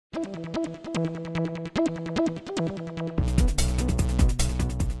Oh,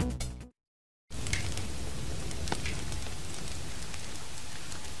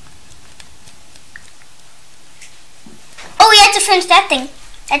 we have to finish that thing.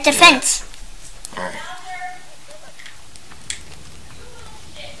 That defense. All right.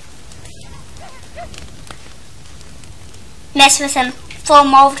 Mess with him. Throw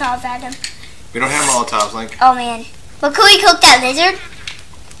Molotov at him. We don't have Molotovs, Link. Oh man. But could we cook that lizard?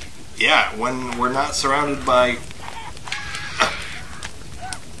 Yeah, when we're not surrounded by...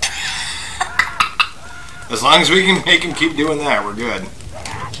 As long as we can make him keep doing that, we're good.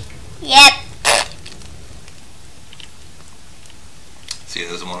 Yep. See,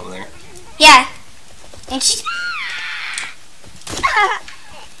 there's one over there. Yeah. And she's...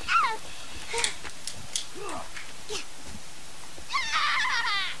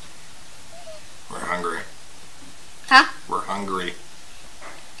 We're hungry. Huh? We're hungry.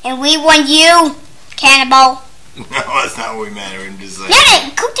 And we want you, cannibal. No, that's not what we meant. We just like...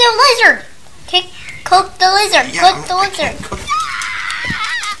 Yeah, cook the lizard. Cook the lizard. Yeah, cook the lizard.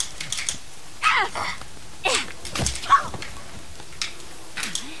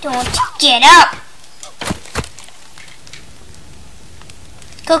 Don't get up.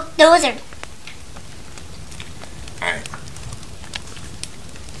 Cook the lizard. Alright.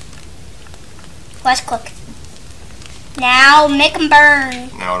 Let's cook. Now make them burn.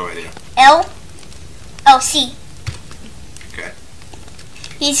 Now what do I do? L. Oh, C. Okay.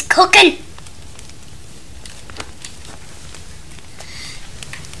 He's cooking.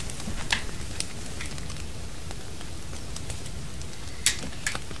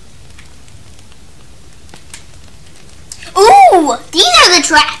 Ooh, these are the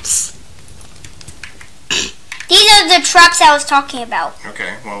traps. These are the traps I was talking about.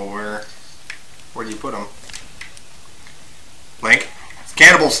 Okay, well, where do you put them? Link? It's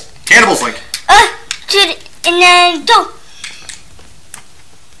cannibals! Cannibals, Link! And then go.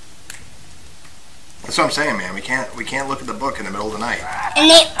 That's what I'm saying, man. We can't look at the book in the middle of the night. And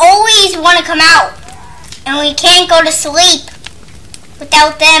they always want to come out. And we can't go to sleep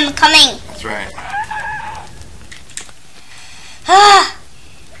without them coming. That's right.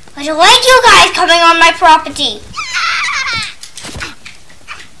 I don't like you guys coming on my property.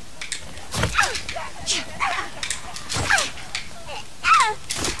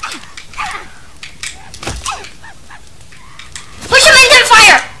 Push him into the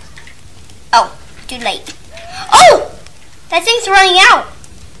fire. Oh, too late. Oh, that thing's running out.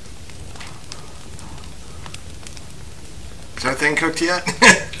 Is that thing cooked yet? I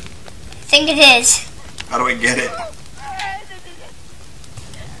think it is. How do I get it?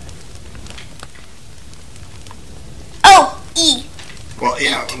 Oh, E. Well,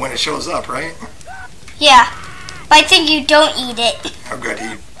 yeah, when it shows up, right? Yeah, but I think you don't eat it. Oh, good.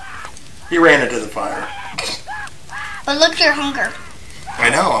 He ran into the fire. But look your hunger. I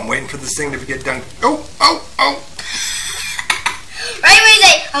know. I'm waiting for this thing to get done. Oh, oh, oh. Right when you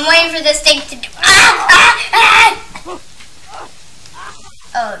say, I'm waiting for this thing to do.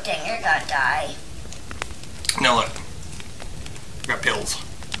 Oh, dang, you're gonna die. Now look. I got pills.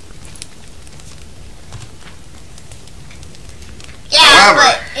 Yeah, However,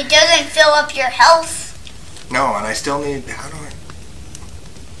 but it doesn't fill up your health. No, and I still need... How do I...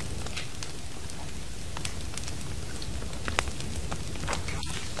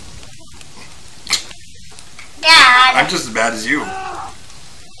 Dad. I'm just as bad as you.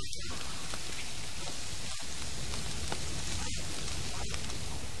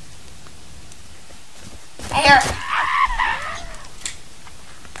 Here.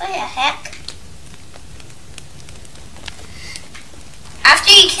 What the heck?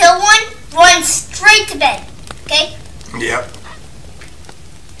 After you kill one, run straight to bed. Okay? Yep.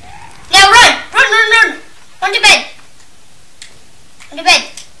 Now run! Run, run, run! Run to bed. Run to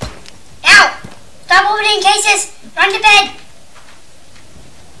bed. Now! Stop opening cases! Run to bed!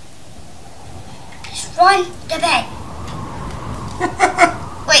 Just run to bed.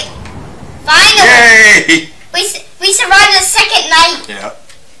 Wait. Finally! Yay! We survived the second night. Yeah.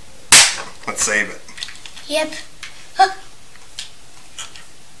 Let's save it. Yep. Huh.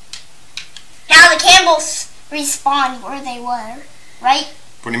 Now the cannibals respawn where they were, right?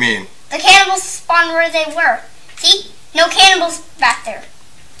 What do you mean? The cannibals spawned where they were. See? No cannibals back there.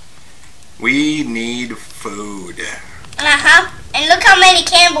 We need food. Uh-huh. And look how many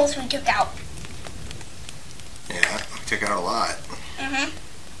cannibals we took out. Yeah, we took out a lot. Mm-hmm.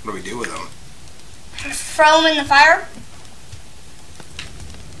 What do we do with them? Throw them in the fire.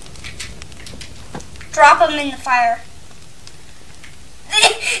 Drop them in the fire.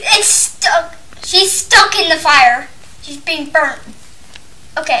 It's stuck. She's stuck in the fire. She's being burnt.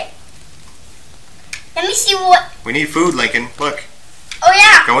 Okay. Let me see what. We need food, Lincoln. Look. Oh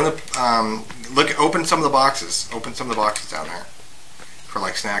yeah. Go in the look. Open some of the boxes. Open some of the boxes down there for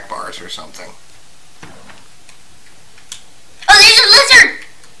like snack bars or something. Oh, there's a lizard.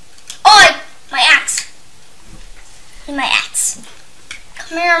 Oh, my axe. And my axe.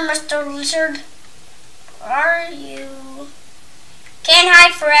 Come here, Mr. Lizard. Where are you? Can't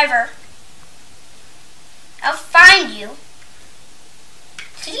hide forever. I'll find you.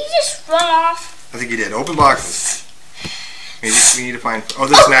 Did he just run off? I think he did. Open boxes. We need to find. Oh,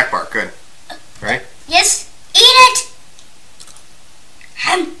 this snack bar. Good. Right? Yes. Eat it.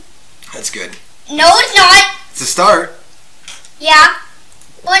 That's good. No, it's not. It's a start. Yeah.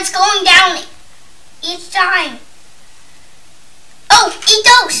 But it's going down each time. Oh, eat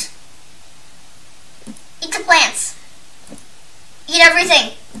those. Eat the plants. Eat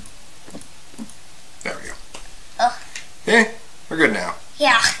everything. There we go. Ugh. Yeah, we're good now.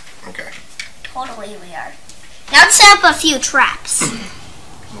 Yeah. Okay. Totally we are. Now let's set up a few traps.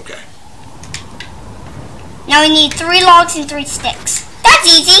 Okay. Now we need 3 logs and 3 sticks. That's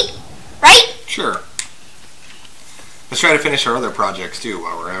easy, right? Sure. Let's try to finish our other projects too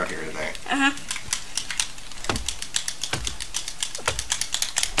while we're out here today. Uh-huh.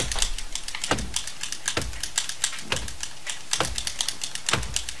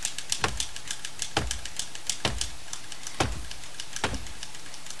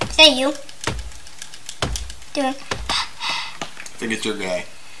 Is that you? Doing. I think it's your guy.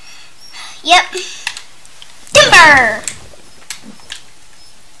 Yep. Timber!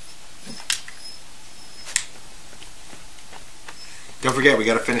 Don't forget, we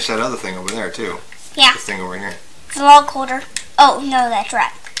got to finish that other thing over there too. Yeah. This thing over here. It's a log holder. Oh, no, that's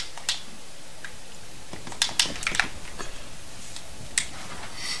right.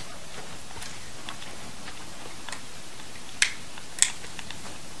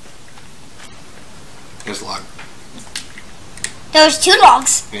 Here's a log. There's 2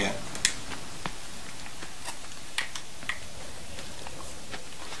 logs. Yeah.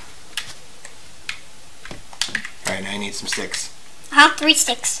 Alright, now I need some sticks. 3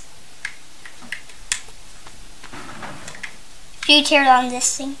 sticks. If you tear down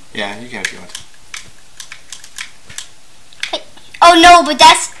this thing. Yeah, you can if you want to. Wait. Oh no, but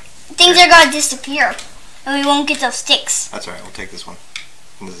things are gonna disappear. And we won't get those sticks. That's alright, we'll take this one.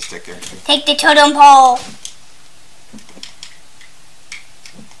 And there's a stick there too. Take the totem pole.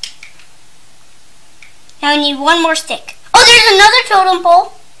 Now we need 1 more stick. Oh, there's another totem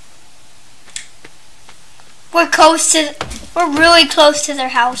pole. We're really close to their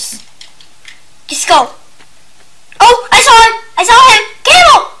house. Just go. Oh, I saw him. I saw him.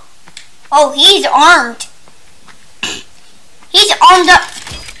 Cannibal. Oh, he's armed. He's armed up.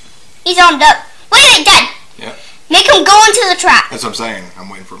 He's armed up. Look at it, Dad. Yeah. Make him go into the trap. That's what I'm saying. I'm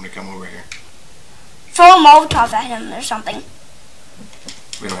waiting for him to come over here. Throw a Molotov at him or something.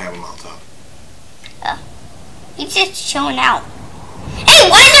 We don't have a Molotov. He's just chilling out. Hey,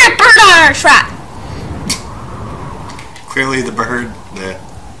 why is there a bird on our trap? Clearly the bird, the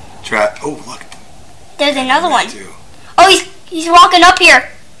trap. Oh, look. There's another one. Too. Oh, he's walking up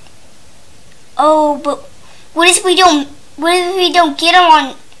here. Oh, but what if we don't get him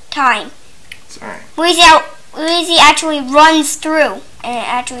on time? It's alright. What if he actually runs through and it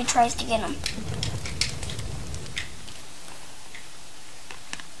actually tries to get him?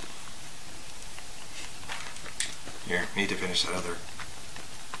 Here, we need to finish that other.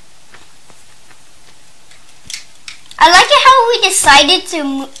 I like it how we decided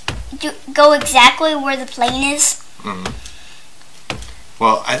to go exactly where the plane is. Mm-hmm.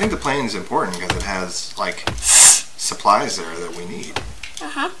 Well, I think the plane is important because it has, like, supplies there that we need.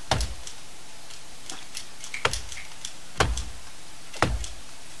 Uh-huh.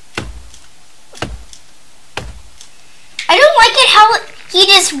 I don't like it how he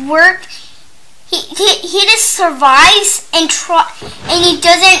just works. He just survives and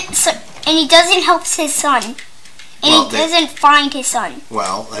he doesn't help his son. And he doesn't find his son.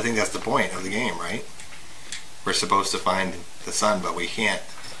 Well, I think that's the point of the game, right? We're supposed to find the son, but we can't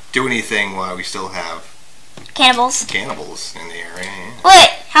do anything while we still have Cannibals in the area. Yeah. Wait,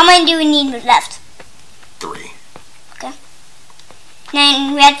 how many do we need left? 3. Okay.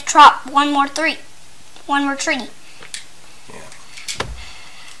 Then we have to chop one more tree. Yeah.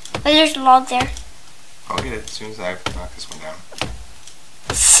 Oh, there's a log there. I'll get it as soon as I knock this one down.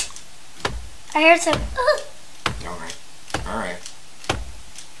 I heard some. Alright. Alright.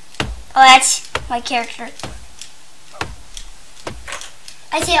 Oh, that's my character.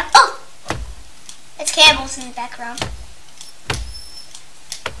 I see a. Oh! It's Cannibals in the background.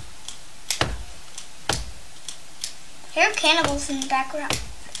 Here are cannibals in the background.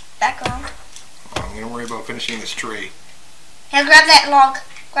 I'm gonna worry about finishing this tree. Here, grab that log.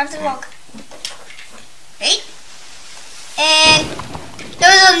 Grab the log. Right? And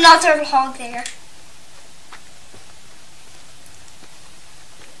there's another log there.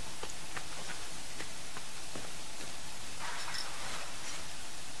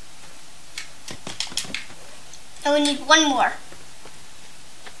 And we need one more.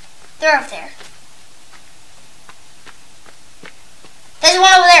 They're over there. There's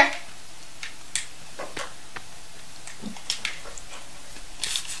one over there.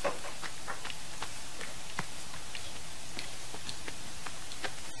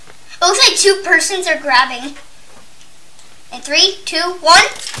 It looks like 2 persons are grabbing. And 3, 2, 1.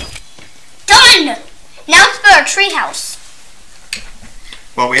 Done! Now it's about our treehouse.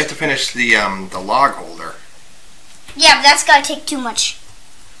 Well, we have to finish the log holder. Yeah, but that's gotta take too much.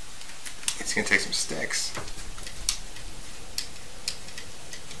 It's gonna take some sticks.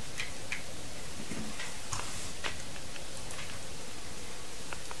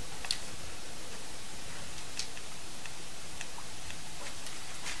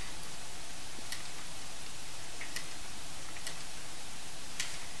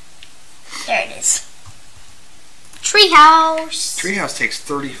 There it is. Treehouse. Treehouse takes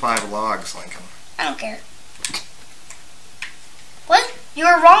 35 logs, Lincoln. I don't care. What? You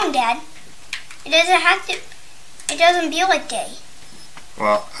were wrong, Dad. It doesn't have to. It doesn't be like day.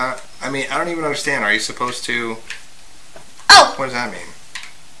 Well, I mean, I don't even understand. Are you supposed to? Oh. What does that mean?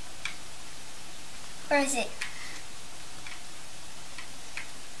 Where is it?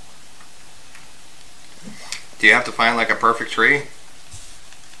 Do you have to find like a perfect tree?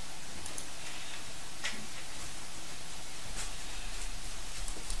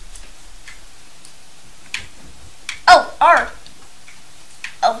 Oh, R.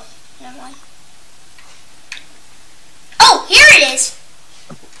 Oh, never mind. Oh, here it is.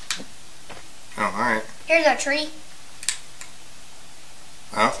 Oh, alright. Here's our tree.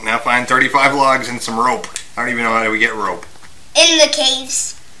 Well, now find 35 logs and some rope. I don't even know how do we get rope. In the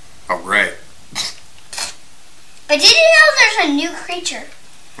caves. Oh, great. But did you know there's a new creature?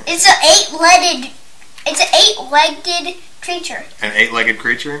 It's an 8-legged creature. An 8-legged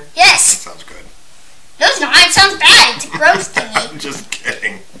creature? Yes. That sounds good. No, it's not. It sounds bad. It's a gross thingy. I'm just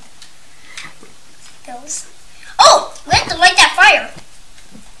kidding. Oh, we have to light that fire.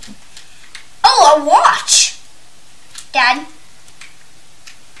 Oh, a watch. Dad.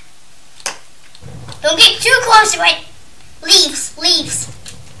 Don't get too close to it. Leaves.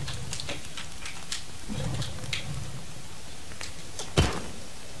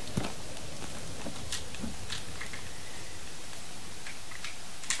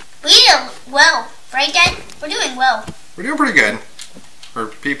 We did well, right, Dad? We're doing well. We're doing pretty good. For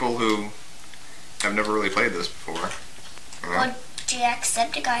people who have never really played this before. You know? Well,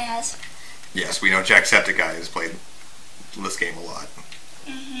 Jacksepticeye has. Yes, we know Jacksepticeye has played this game a lot.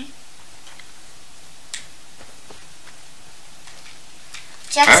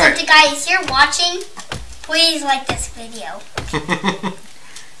 Jacksepticeye is here watching. Please like this video.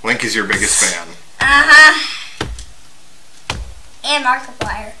 Link is your biggest fan. And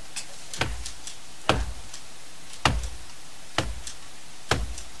Markiplier.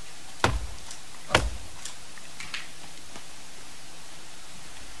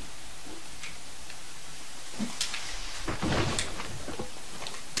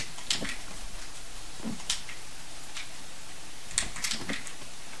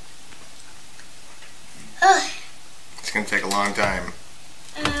 It's going to take a long time.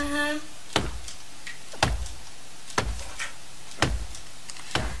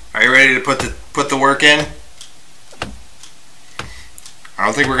 Are you ready to put the work in? I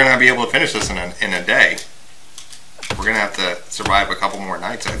don't think we're going to be able to finish this in a day. We're going to have to survive a couple more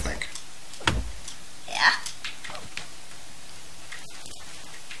nights, I think. Yeah.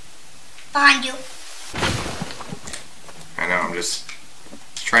 Behind you. I know, I'm just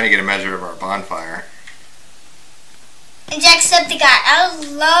trying to get a measure of our bonfire. And Jacksepticeye, I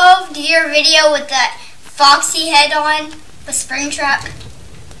loved your video with that foxy head on, the Springtrap.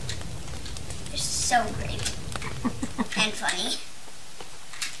 You're so great. And funny.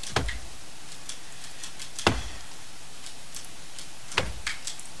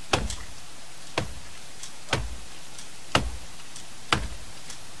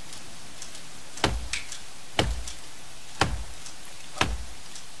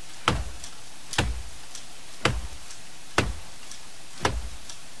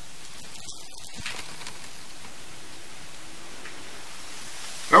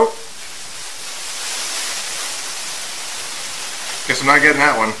 Nope. Guess I'm not getting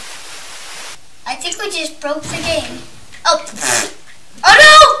that one. I think we just broke the game. Oh. Oh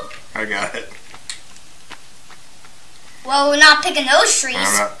no! I got it. Well, we're not picking those trees.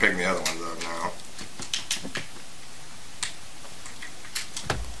 I'm not picking the other ones up now.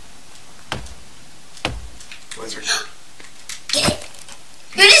 Lizard. Get it.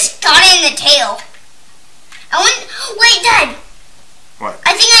 You just got it in the tail. Wait, Dad. What?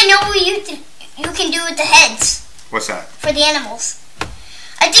 I think I know what you can do with the heads. What's that? For the animals.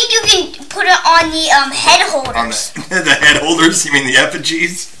 I think you can put it on the head holders. On the head holders? You mean the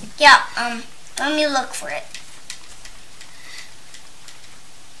effigies? Yeah, let me look for it.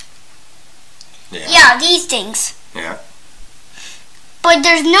 Yeah, these things. Yeah. But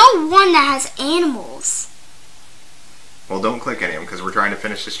there's no one that has animals. Well, don't click any of them because we're trying to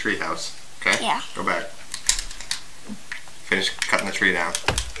finish this tree house. Okay? Yeah. Go back. Finish cutting the tree down.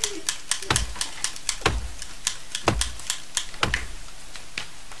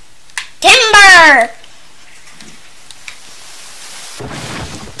 Timber!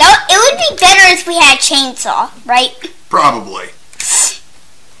 It would be better if we had a chainsaw, right? Probably.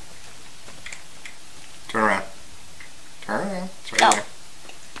 Turn around. Turn around. It's right there.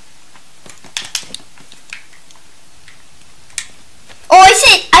 Oh,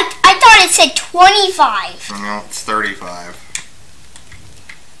 I thought it said 25. No, it's 35.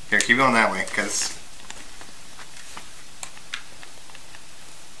 Here, keep going that way, because...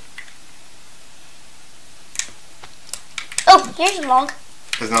 Oh, here's a log.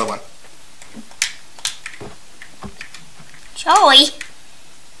 There's another one. Joey.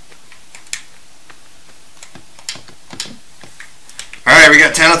 Alright, we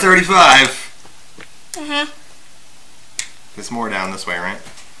got 10 of 35. Uh-huh. There's more down this way, right?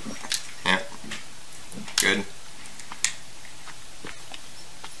 Yeah. Good.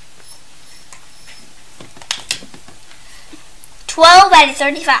 $12 out of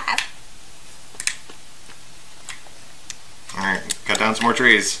 35. Alright, cut down some more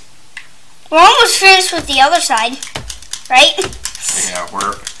trees. We're almost finished with the other side, right? Yeah,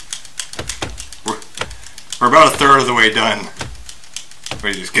 we're about a third of the way done.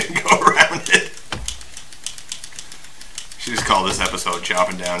 We're just gonna go around it. Should just call this episode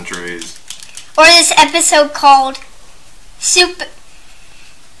Chopping Down Trees. Or this episode called Soup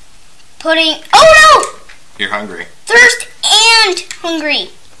Pudding. Oh no! You're hungry. Thirst and hungry.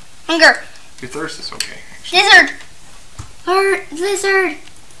 Hunger. Your thirst is okay, actually. Lizard. Lizard.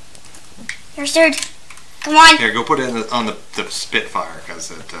 Lizard. Come on. Here, go put it on the Spitfire,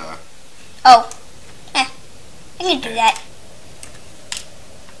 because it, Oh. I can do that.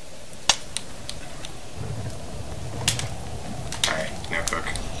 Alright, now cook.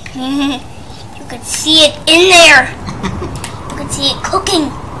 You can see it in there. You can see it cooking.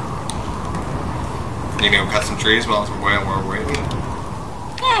 You gonna go cut some trees while we're waiting?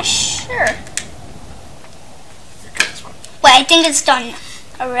 Yeah, sure. Here, cut this one. Wait, I think it's done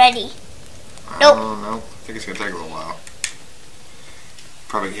already. Nope. No, I think it's gonna take a little while.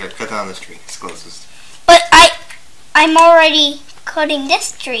 Probably here, cut down this tree. It's closest. But I'm already cutting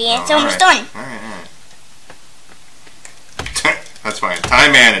this tree and it's almost done. Alright. That's fine.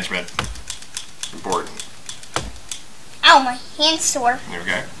 Time management. Important. Ow, my hand's sore. You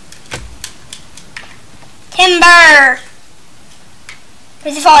okay? Timber!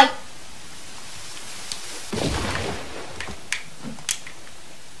 Where's it falling?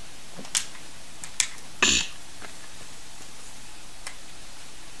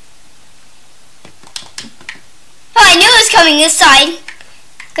 Oh, I knew it was coming this side.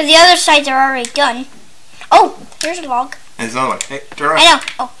 Because the other sides are already done. Oh, here's a log. There's another one. Hey, turn around. I know.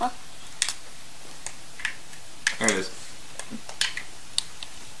 Oh, well. There it is.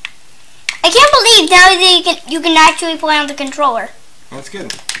 I can't believe now that you can actually play on the controller. That's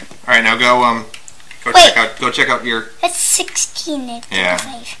good. Alright, now go check out your... That's 16 and 35. Yeah,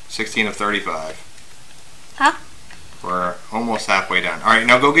 16 of 35. Huh? We're almost halfway done. Alright,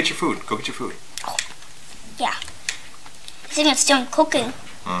 now go get your food. Go get your food. Oh, yeah. I think it's still cooking.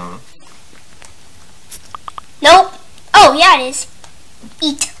 Nope. Oh, yeah, it is.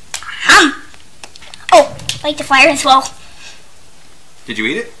 Eat. Oh, light the fire as well. Did you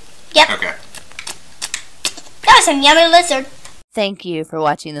eat it? Yep. Okay. That was some yummy lizard. Thank you for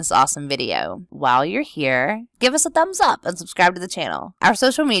watching this awesome video. While you're here, give us a thumbs up and subscribe to the channel. Our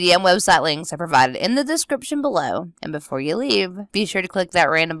social media and website links are provided in the description below. And before you leave, be sure to click that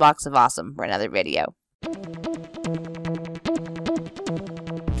random box of awesome for another video.